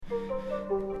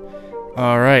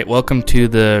All right, welcome to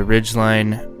the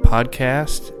Ridgeline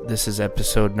Podcast. This is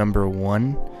episode number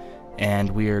 1, and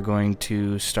we are going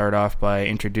to start off by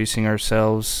introducing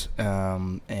ourselves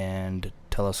and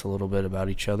tell us a little bit about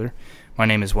each other. My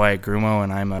name is Wyatt Grumo,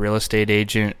 and I'm a real estate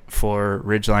agent for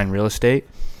Ridgeline Real Estate.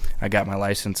 I got my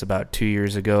license about 2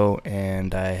 years ago,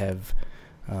 and I have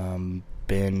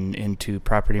been into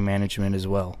property management as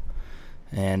well.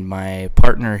 And my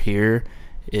partner here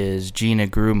is Gina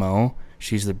Grumo.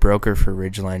 She's the broker for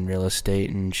Ridgeline Real Estate,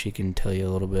 and she can tell you a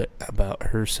little bit about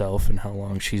herself and how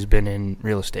long she's been in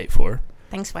real estate for.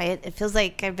 Thanks, Wyatt. It feels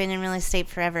like I've been in real estate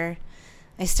forever.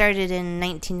 I started in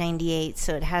 1998,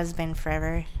 so it has been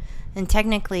forever. And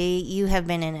technically, you have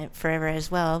been in it forever as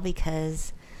well,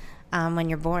 because when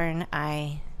you're born,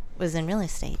 I was in real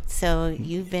estate. So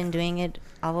you've been doing it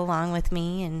all along with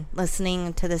me and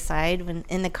listening to the side when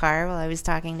in the car while I was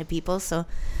talking to people. So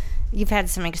you've had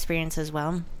some experience as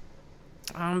well.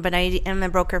 But I am a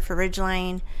broker for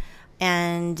Ridgeline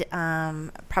and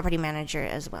property manager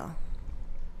as well.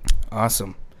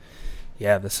 Awesome.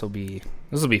 Yeah, this will be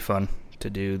fun to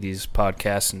do these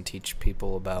podcasts and teach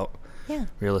people about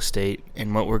real estate.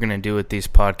 And what we're going to do with these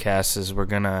podcasts is we're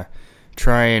going to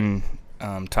try and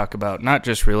talk about not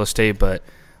just real estate, but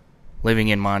living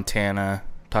in Montana,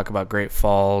 talk about Great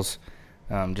Falls,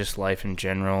 just life in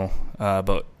general.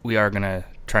 But we are going to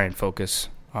try and focus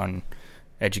on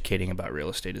educating about real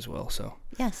estate as well. So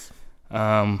yes.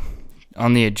 On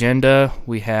the agenda,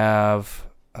 we have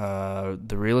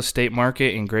the real estate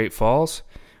market in Great Falls.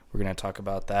 We're going to talk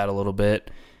about that a little bit.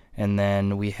 And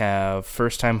then we have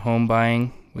first-time home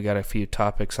buying. We got a few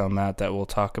topics on that we'll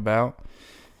talk about.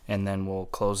 And then we'll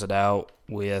close it out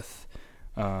with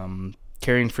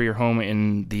caring for your home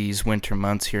in these winter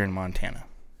months here in Montana.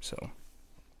 So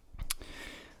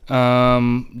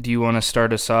do you want to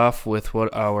start us off with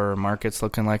what our market's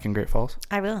looking like in Great Falls?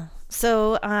 I will.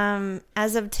 So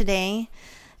as of today,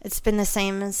 it's been the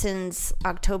same since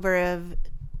October of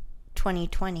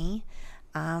 2020.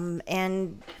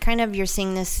 And kind of you're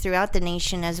seeing this throughout the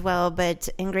nation as well. But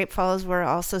in Great Falls, we're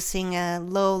also seeing a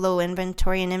low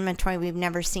inventory, an inventory we've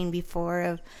never seen before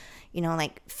of,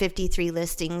 like 53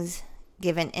 listings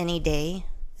given any day.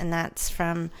 And that's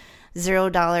from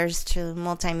 $0 to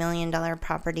multi-million-dollar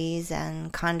properties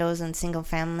and condos and single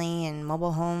family and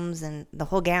mobile homes and the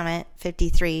whole gamut,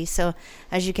 53. So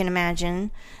as you can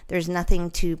imagine, there's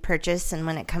nothing to purchase. And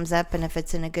when it comes up and if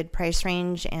it's in a good price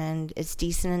range and it's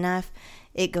decent enough,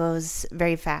 it goes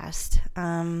very fast.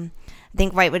 I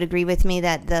think White would agree with me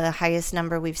that the highest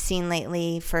number we've seen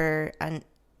lately for a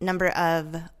number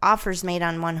of offers made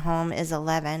on one home is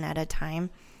 11 at a time,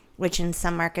 which in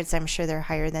some markets I'm sure they're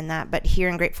higher than that. But here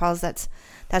in Great Falls, that's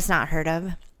not heard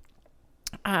of.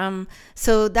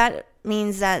 So that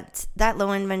means that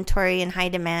low inventory and high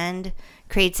demand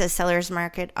creates a seller's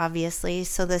market, obviously.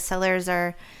 So the sellers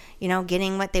are,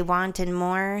 getting what they want and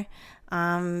more,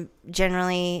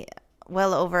 generally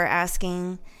well over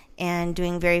asking and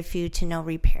doing very few to no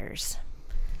repairs.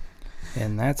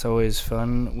 And that's always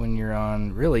fun when you're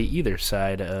on really either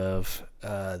side of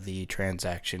the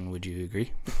transaction. Would you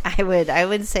agree? I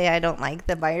would say I don't like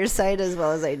the buyer side as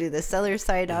well as I do the seller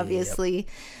side, obviously. Yep.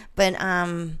 But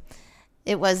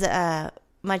it was a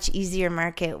much easier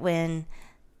market when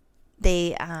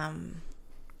they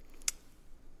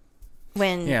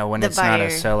when it's buyer, not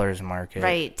a seller's market,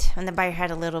 right? When the buyer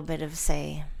had a little bit of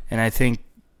say. And I think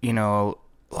a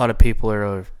lot of people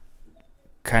are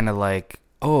kind of like,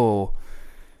 oh,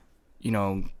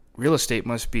 real estate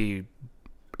must be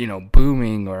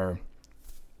booming, or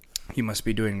you must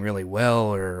be doing really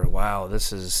well, or wow,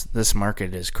 this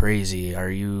market is crazy.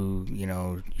 Are you,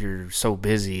 you're so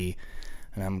busy.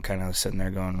 And I'm kind of sitting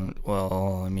there going,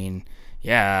 well, I mean,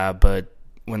 yeah, but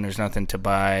when there's nothing to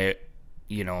buy,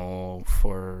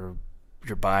 for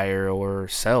your buyer or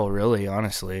sell, really,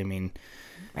 honestly, I mean,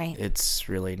 right, it's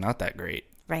really not that great.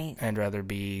 Right. I'd rather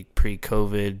be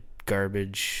pre-COVID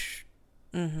garbage,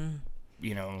 where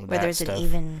that there's stuff. An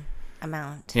even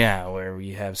amount. Yeah, where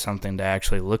you have something to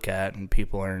actually look at and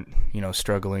people aren't,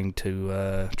 struggling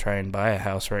to try and buy a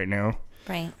house right now.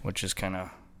 Right. Which is kind of,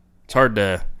 it's hard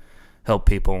to help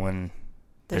people when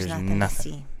there's nothing. To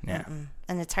see. Yeah.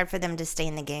 And it's hard for them to stay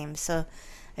in the game. So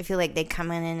I feel like they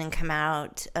come in and come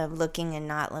out of looking and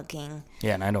not looking.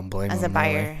 Yeah, and I don't blame them. As a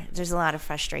buyer, really. There's a lot of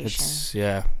frustration.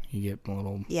 You get a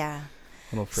little... Yeah.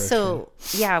 So,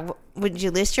 would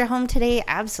you list your home today?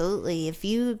 Absolutely. If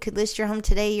you could list your home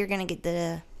today, you're going to get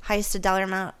the highest dollar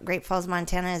amount Great Falls,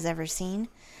 Montana has ever seen.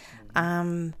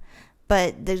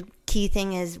 But the key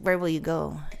thing is, where will you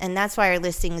go? And that's why our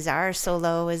listings are so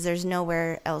low, is there's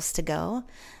nowhere else to go.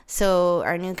 So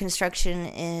our new construction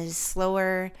is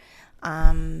slower,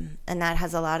 and that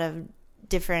has a lot of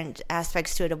different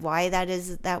aspects to it of why that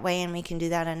is that way, and we can do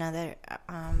that another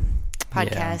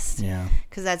podcast,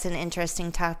 because that's an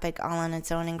interesting topic all on its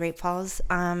own in Great Falls.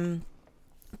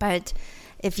 But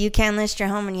if you can list your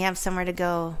home and you have somewhere to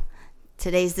go,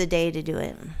 today's the day to do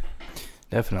it.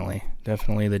 Definitely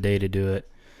the day to do it.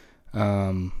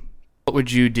 What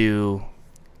would you do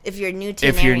if you're new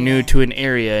to an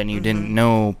area and you didn't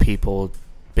know people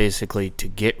basically to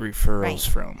get referrals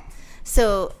from?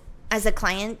 So as a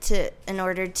client, in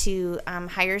order to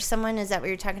hire someone, is that what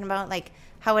you're talking about? Like,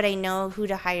 how would I know who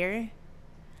to hire?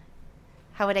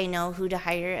 How would I know who to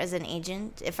hire as an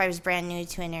agent if I was brand new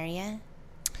to an area?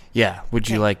 Yeah. Would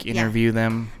you interview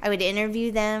them? I would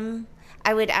interview them.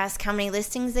 I would ask how many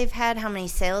listings they've had, how many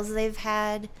sales they've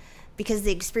had, because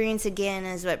the experience, again,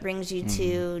 is what brings you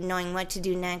to knowing what to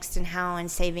do next and how,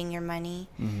 and saving your money.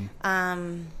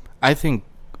 I think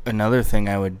another thing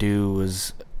I would do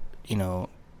was,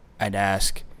 I'd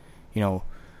ask,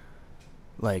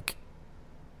 like,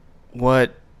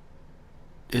 what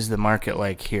is the market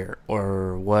like here?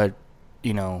 Or what,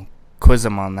 quiz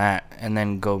them on that, and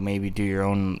then go maybe do your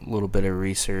own little bit of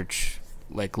research,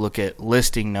 like look at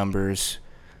listing numbers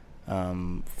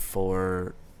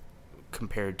for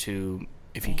compared to,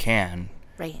 if you can,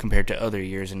 compared to other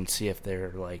years, and see if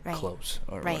they're like close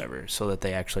or whatever, so that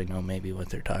they actually know maybe what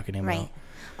they're talking about. Right.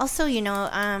 Also, you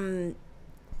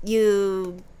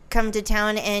come to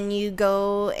town and you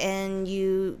go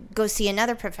see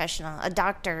another professional, a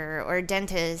doctor or a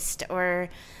dentist, or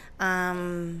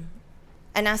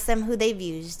and ask them who they've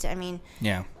used. I mean,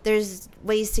 there's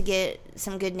ways to get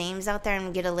some good names out there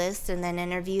and get a list, and then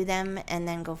interview them, and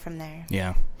then go from there.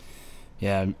 Yeah.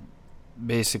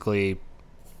 Basically,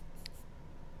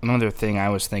 another thing I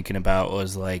was thinking about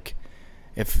was, like,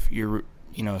 if you're,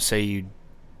 say you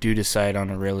do decide on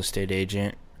a real estate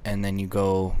agent, and then you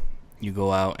go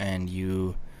out and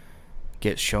you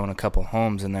get shown a couple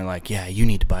homes, and they're like, yeah, you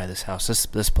need to buy this house.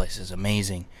 This place is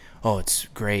amazing. Oh, it's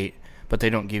great. But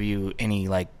they don't give you any,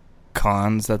 like,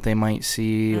 cons that they might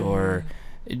see, or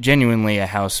genuinely a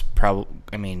house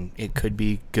it could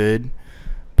be good,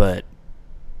 but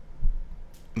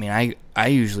I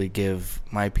usually give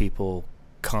my people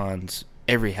cons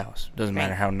every house. Doesn't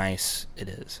matter how nice it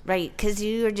is. Right, because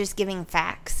you are just giving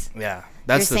facts. Yeah,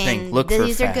 that's the thing. Look for facts.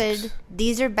 These are good,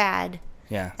 these are bad.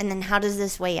 Yeah. And then how does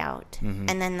this weigh out?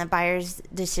 And then the buyer's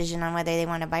decision on whether they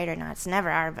want to buy it or not. It's never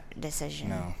our decision.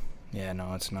 No. Yeah,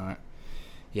 no, it's not.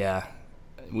 Yeah,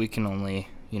 we can only,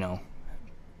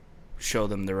 show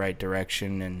them the right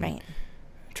direction and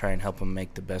try and help them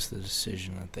make the best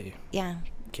decision that they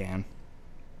can.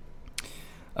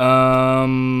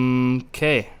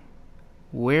 Okay.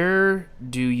 Where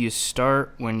do you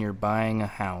start when you're buying a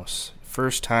house?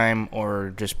 First time,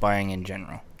 or just buying in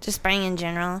general? Just buying in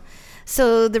general.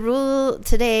 So the rule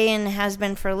today, and has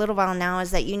been for a little while now,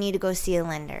 is that you need to go see a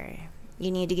lender. You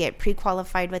need to get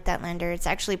pre-qualified with that lender. It's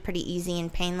actually pretty easy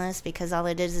and painless, because all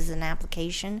it is an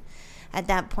application at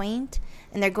that point,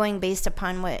 and they're going based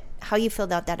upon how you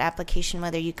filled out that application,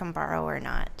 whether you can borrow or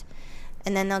not.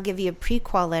 And then they'll give you a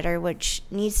pre-qual letter, which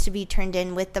needs to be turned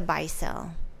in with the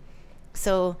buy-sell.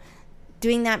 So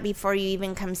doing that before you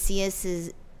even come see us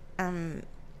is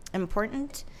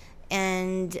important,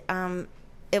 and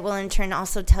it will in turn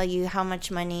also tell you how much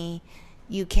money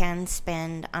you can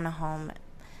spend on a home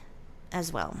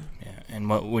as well. Yeah. And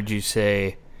what would you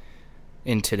say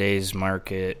in today's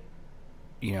market,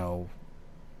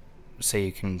 say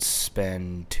you can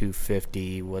spend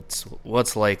 $250,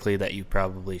 what's likely that you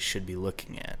probably should be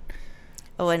looking at?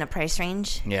 Oh, in a price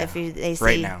range? Yeah. If they say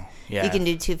right now, you can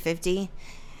do $250.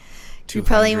 You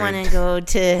probably want to go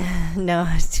to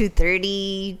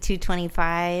 $230,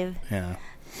 $225. Yeah.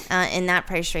 In that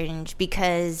price range,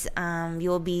 because you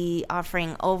will be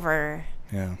offering over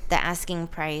the asking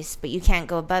price, but you can't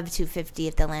go above $250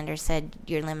 if the lender said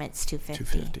your limit's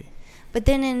 $250. But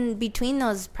then in between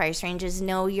those price ranges,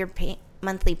 know your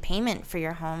monthly payment for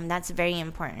your home. That's very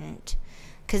important,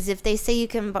 because if they say you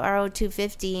can borrow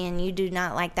 $250 and you do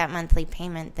not like that monthly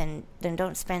payment, then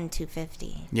don't spend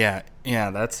 $250. Yeah,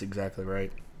 that's exactly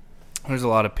right. There's a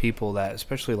lot of people that,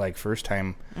 especially like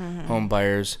first-time home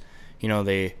buyers,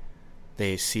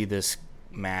 they see this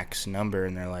max number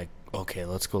and they're like, okay,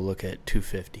 let's go look at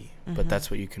 $250. But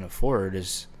that's what you can afford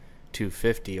is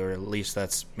 $250, or at least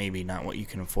that's maybe not what you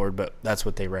can afford, but that's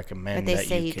what they recommend. But they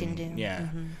say you can do. Yeah.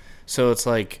 So it's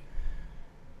like,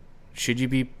 should you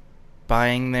be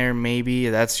buying there? Maybe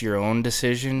that's your own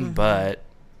decision, but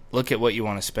look at what you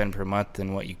want to spend per month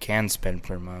and what you can spend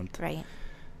per month. Right.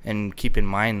 And keep in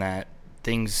mind that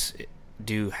things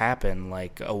do happen,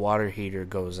 like a water heater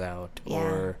goes out,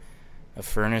 or a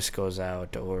furnace goes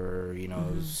out, or,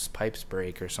 pipes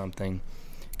break or something.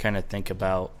 Kind of think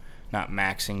about not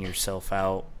maxing yourself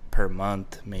out per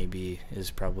month, maybe,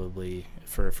 is probably,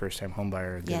 for a first-time home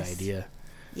buyer, a good idea.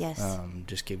 Yes.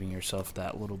 Just giving yourself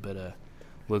that little bit of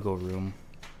wiggle room.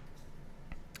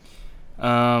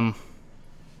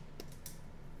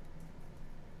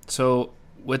 So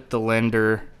with the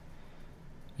lender,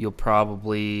 you'll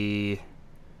probably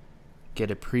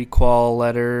get a pre-qual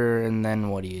letter, and then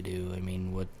what do you do? I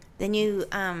mean, what? Then you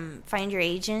find your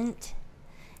agent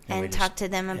and talk to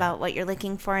them about what you're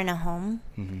looking for in a home,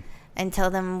 and tell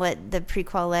them what the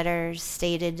pre-qual letter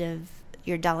stated of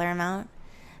your dollar amount,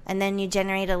 and then you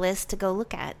generate a list to go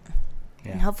look at,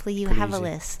 and hopefully you have a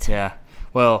list. Yeah.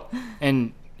 Well,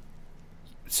 and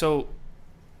so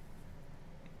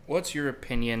what's your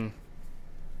opinion?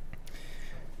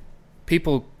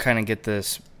 People kind of get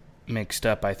this mixed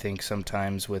up, I think,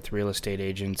 sometimes with real estate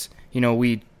agents.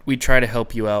 We try to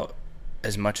help you out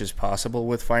as much as possible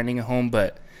with finding a home,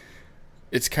 but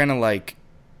it's kind of like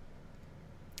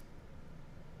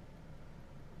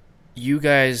you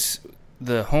guys,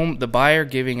 the buyer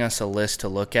giving us a list to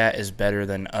look at is better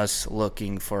than us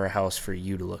looking for a house for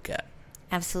you to look at.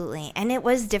 Absolutely. And it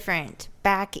was different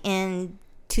back in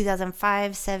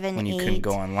 2005, 7, when 8. You couldn't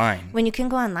go online. When you can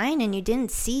go online and you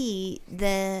didn't see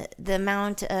the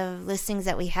amount of listings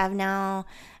that we have now.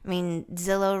 I mean,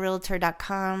 Zillow,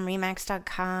 Realtor.com,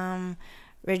 Remax.com,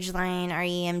 Ridgeline,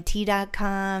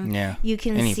 REMT.com. Yeah. You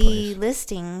can see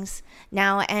listings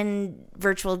now and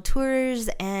virtual tours,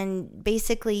 and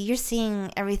basically you're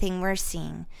seeing everything we're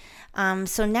seeing.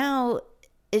 So now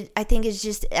I think it's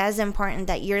just as important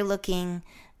that you're looking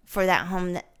for that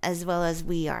home as well as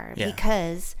we are,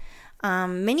 because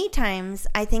many times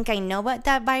I think I know what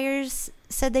that buyers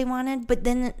said they wanted, but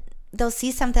then they'll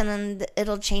see something and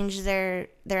it'll change their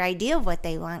idea of what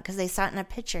they want because they saw it in a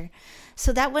picture.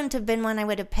 So that wouldn't have been one I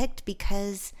would have picked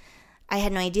because I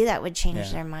had no idea that would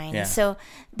change their mind. Yeah. So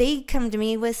they come to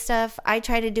me with stuff. I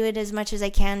try to do it as much as I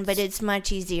can, but it's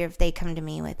much easier if they come to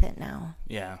me with it now.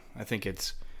 Yeah, I think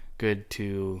it's good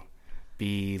to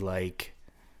be like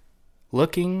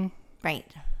looking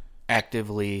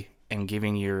actively and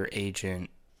giving your agent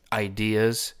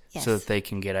ideas so that they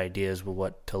can get ideas with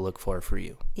what to look for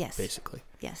you. Yes. Basically.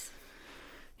 Yes.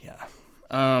 Yeah.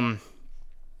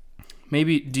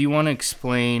 Maybe, do you want to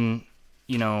explain,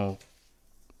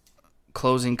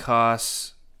 closing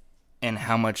costs and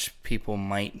how much people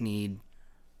might need?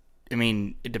 I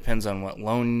mean, it depends on what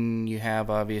loan you have,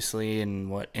 obviously, and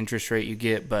what interest rate you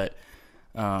get, but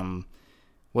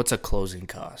what's a closing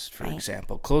cost, for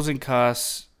example? Closing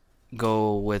costs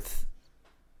go with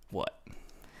what?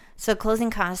 So closing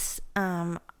costs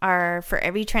are for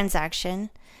every transaction,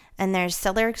 and there's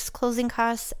seller's closing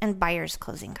costs and buyer's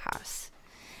closing costs.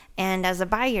 And as a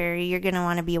buyer, you're going to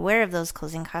want to be aware of those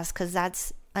closing costs because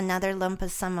that's another lump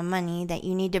sum of money that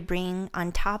you need to bring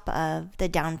on top of the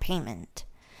down payment.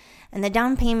 And the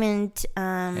down payment...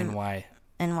 and why?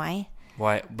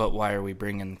 Why? But why are we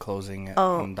bringing closing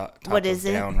on top of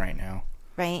down right now?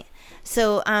 Right.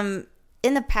 So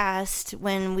in the past,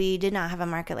 when we did not have a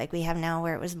market like we have now,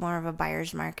 where it was more of a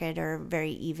buyer's market or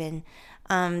very even,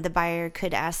 the buyer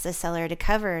could ask the seller to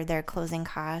cover their closing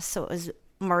costs. So it was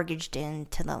mortgaged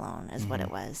into the loan is what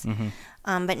it was.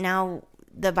 But now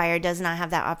the buyer does not have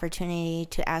that opportunity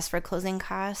to ask for closing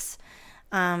costs.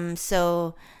 And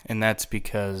that's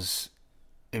because,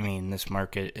 I mean, this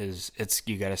market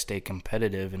you got to stay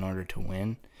competitive in order to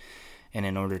win. And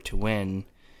in order to win,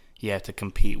 you have to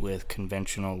compete with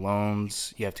conventional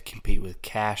loans. You have to compete with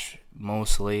cash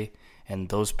mostly. And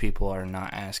those people are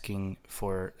not asking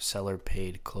for seller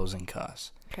paid closing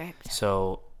costs. Correct.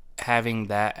 So having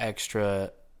that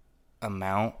extra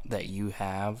amount that you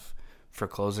have for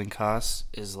closing costs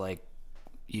is like,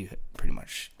 you pretty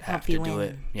much have to do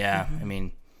it. Yeah. I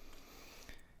mean,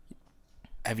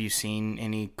 have you seen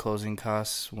any closing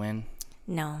costs win?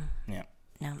 No. Yeah.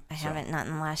 No, I haven't, not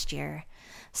in the last year.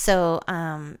 So,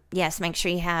 yes, make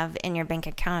sure you have in your bank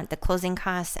account the closing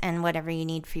costs and whatever you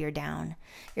need for your down.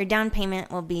 Your down payment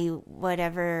will be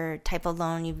whatever type of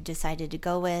loan you've decided to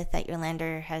go with that your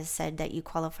lender has said that you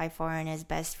qualify for and is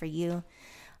best for you.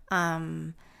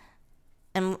 And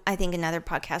I think another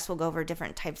podcast will go over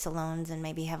different types of loans and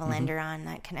maybe have a lender on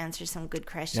that can answer some good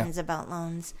questions about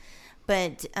loans.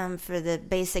 But for the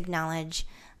basic knowledge,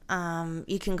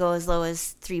 you can go as low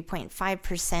as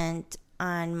 3.5%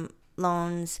 on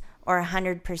loans or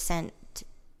 100%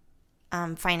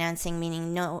 financing,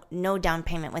 meaning no down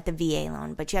payment with the VA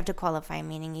loan, but you have to qualify,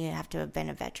 meaning you have to have been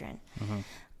a veteran.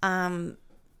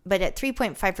 But at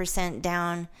 3.5%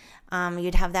 down,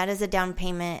 you'd have that as a down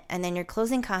payment, and then your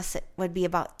closing costs would be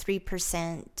about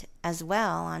 3% as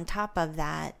well on top of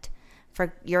that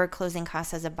for your closing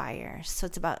costs as a buyer. So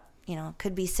it's about,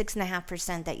 could be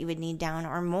 6.5% that you would need down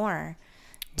or more.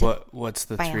 What's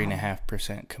the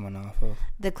 3.5% coming off of?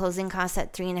 The closing costs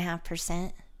at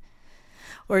 3.5%,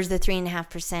 or is the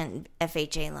 3.5%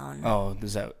 FHA loan? Oh,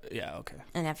 is that okay?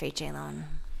 An FHA loan.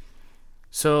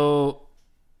 So,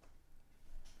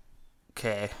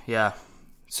 okay, yeah.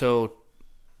 So,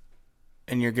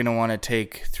 and you're gonna want to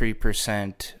take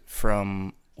 3%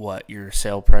 from what, your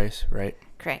sale price, right?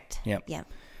 Correct. Yep. Yep.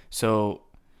 So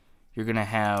you're gonna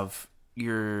have,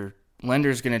 your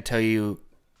lender's gonna tell you,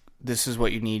 this is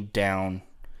what you need down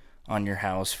on your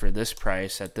house for this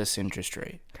price at this interest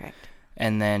rate. Correct.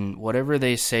 And then whatever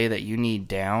they say that you need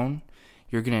down,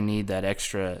 you're going to need that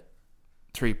extra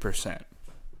 3%.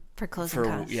 For closing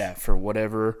costs. Yeah, for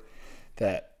whatever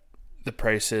that the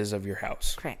price is of your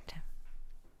house. Correct.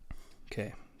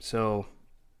 Okay, so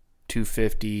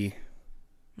 $250.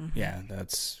 Yeah,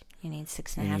 that's... You need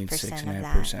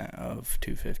 6.5% of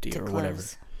 $250 or close. Whatever.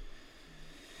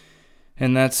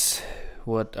 And that's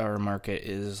what our market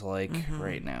is like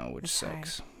right now, which it's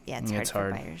sucks. Hard. Yeah, it's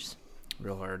hard for buyers.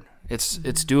 Real hard. It's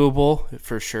doable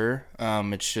for sure.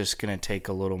 It's just going to take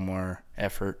a little more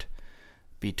effort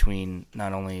between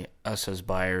not only us as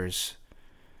buyers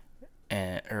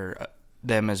or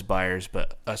them as buyers,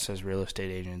 but us as real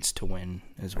estate agents to win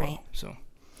as well. Right. So,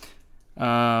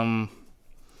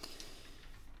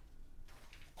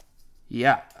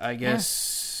 yeah, I guess.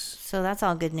 So that's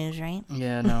all good news, right?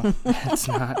 Yeah, no, it's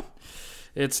not.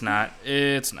 It's not.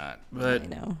 But I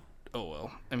know. Oh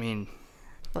well. I mean,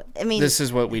 this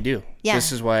is what we do. Yeah.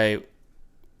 This is why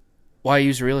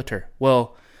use a realtor?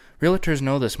 Well, realtors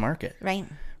know this market. Right.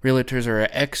 Realtors are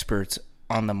experts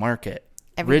on the market.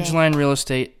 Ridgeline real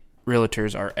estate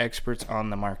realtors are experts on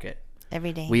the market.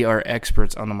 Every day. We are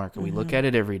experts on the market. We look at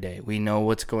it every day. We know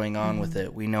what's going on with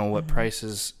it. We know what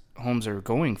prices homes are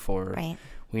going for. Right.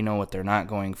 We know what they're not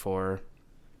going for.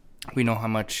 We know how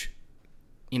much,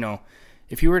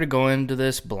 if you were to go into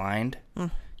this blind,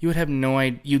 you would have no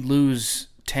idea. You'd lose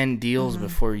 10 deals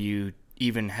before you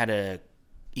even had a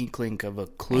inkling of a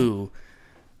clue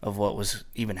of what was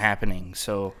even happening.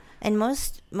 So, and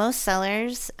most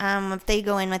sellers, if they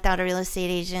go in without a real estate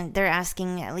agent, they're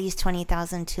asking at least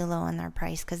 $20,000 too low on their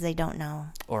price because they don't know,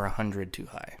 or 100 too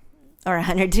high, or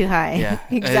 100 too high. Yeah,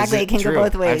 exactly. It can go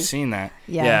both ways. I've seen that.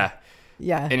 Yeah.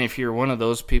 And if you're one of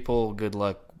those people, good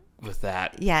luck with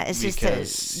that. Yeah, it's just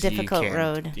a difficult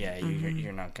road. Yeah,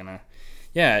 you're not gonna.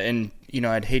 Yeah, and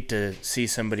I'd hate to see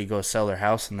somebody go sell their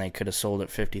house and they could have sold it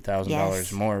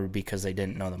 $50,000 more because they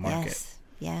didn't know the market.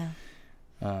 Yes.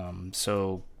 Yeah.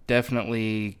 So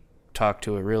definitely talk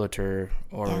to a realtor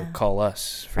or call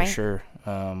us for sure,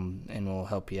 and we'll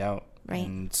help you out. Right.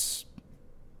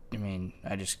 And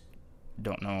I just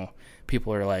don't know.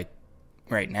 People are like,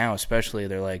 right now especially,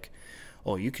 they're like,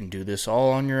 oh, you can do this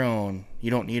all on your own. You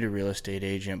don't need a real estate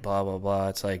agent, blah, blah, blah.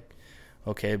 It's like,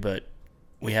 okay, but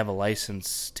we have a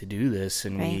license to do this,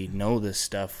 and we know this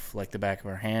stuff like the back of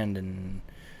our hand. And,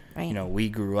 we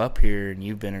grew up here, and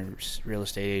you've been a real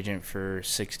estate agent for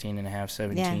 16 and a half,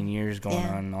 17 years going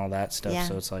on and all that stuff. Yeah.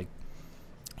 So it's like.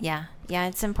 Yeah,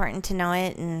 it's important to know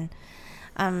it and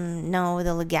know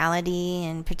the legality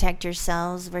and protect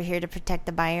yourselves. We're here to protect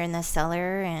the buyer and the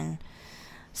seller, and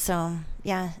so,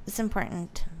 it's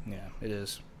important. Yeah, it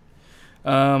is.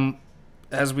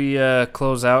 As we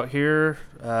close out here,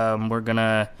 we're going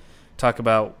to talk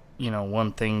about,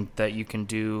 one thing that you can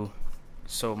do.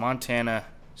 So Montana,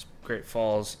 Great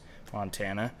Falls,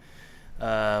 Montana,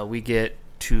 we get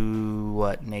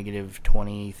to, negative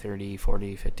 20, 30,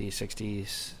 40, 50,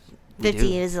 60s?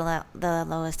 50 is the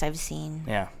lowest I've seen.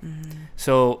 Yeah. Mm-hmm.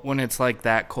 So when it's like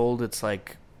that cold, it's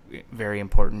like very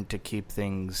important to keep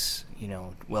things,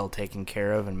 well taken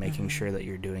care of and making sure that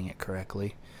you're doing it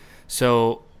correctly.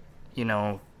 So,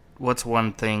 what's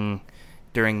one thing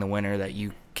during the winter that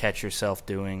you catch yourself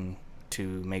doing to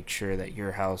make sure that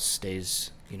your house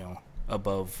stays,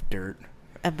 above dirt?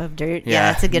 Above dirt?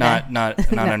 Yeah, that's a good one. Not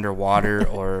underwater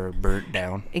or burnt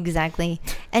down. Exactly.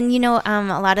 And,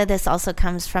 a lot of this also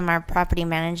comes from our property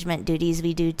management duties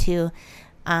we do too.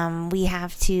 We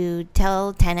have to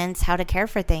tell tenants how to care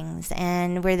for things,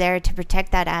 and we're there to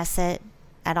protect that asset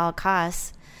at all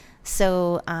costs.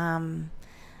 So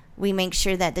we make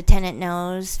sure that the tenant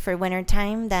knows for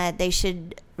wintertime that they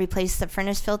should replace the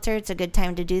furnace filter. It's a good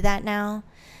time to do that now.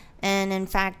 And in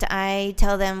fact, I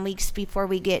tell them weeks before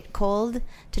we get cold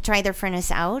to try their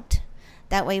furnace out.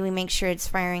 That way we make sure it's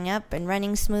firing up and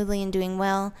running smoothly and doing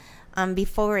well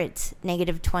before it's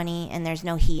negative 20 and there's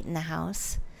no heat in the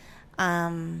house.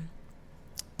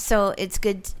 So it's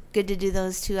good to do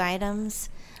those 2 items.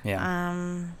 Yeah.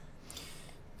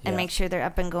 And make sure they're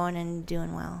up and going and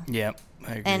doing well. Yep,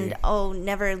 I agree. And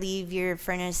never leave your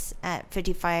furnace at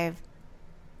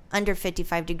under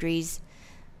 55 degrees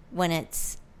when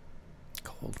it's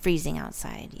cold, freezing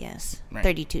outside. Yes, right.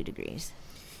 32 degrees.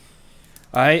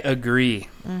 I agree.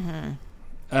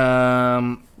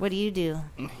 What do you do?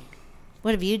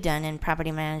 What have you done in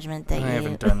property management that I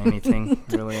haven't done anything,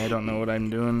 really. I don't know what I'm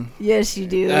doing. Yes, you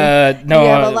do. No, you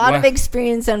have a lot of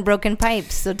experience on broken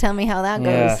pipes, so tell me how that goes.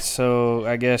 Yeah, so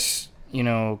I guess,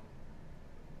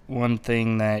 one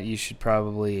thing that you should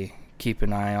probably keep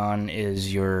an eye on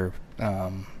is your,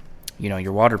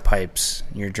 your water pipes,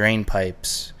 your drain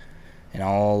pipes, and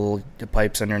all the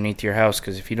pipes underneath your house,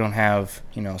 because if you don't have,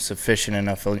 sufficient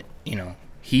enough,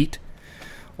 heat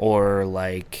or,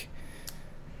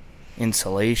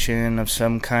 insulation of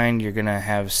some kind, you're going to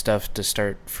have stuff to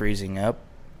start freezing up,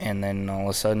 and then all of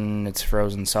a sudden it's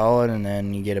frozen solid, and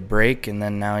then you get a break, and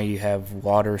then now you have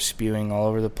water spewing all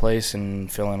over the place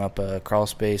and filling up a crawl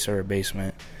space or a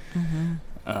basement.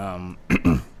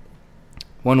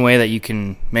 One way that you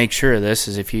can make sure of this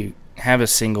is if you have a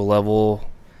single level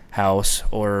house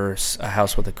or a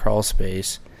house with a crawl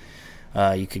space,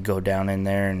 you could go down in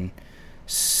there and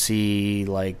see,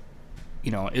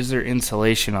 is there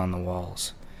insulation on the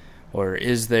walls? Or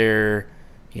is there,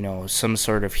 some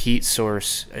sort of heat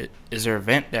source? Is there a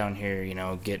vent down here,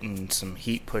 getting some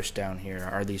heat pushed down here?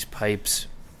 Are these pipes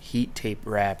heat tape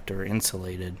wrapped or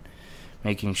insulated?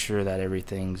 Making sure that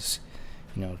everything's,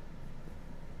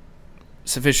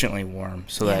 sufficiently warm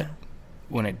so that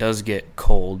when it does get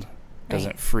cold, it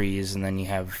doesn't freeze, and then you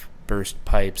have burst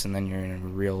pipes, and then you're in a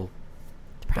real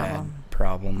bad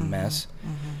problem mess.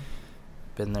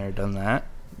 Been there, done that.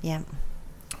 Yeah.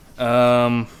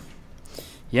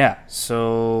 Yeah.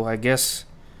 So I guess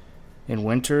in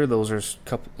winter, those are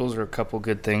a couple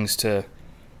good things to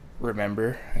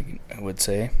remember, I would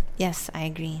say. Yes, I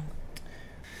agree.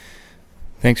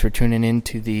 Thanks for tuning in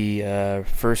to the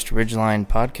first Ridgeline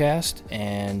podcast,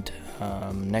 and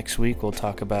next week we'll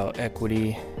talk about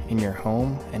equity in your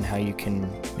home and how you can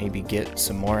maybe get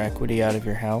some more equity out of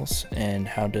your house, and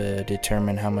how to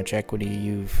determine how much equity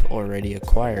you've already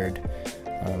acquired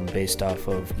based off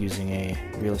of using a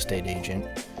real estate agent.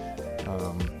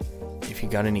 If you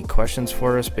got any questions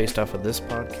for us based off of this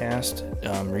podcast,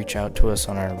 reach out to us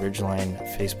on our Ridgeline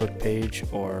Facebook page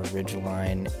or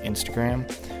Ridgeline Instagram,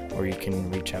 or you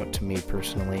can reach out to me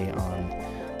personally on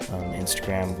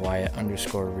Instagram,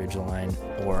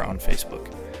 Wyatt_Ridgeline, or on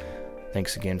Facebook.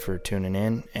 Thanks again for tuning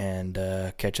in, and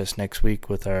catch us next week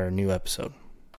with our new episode.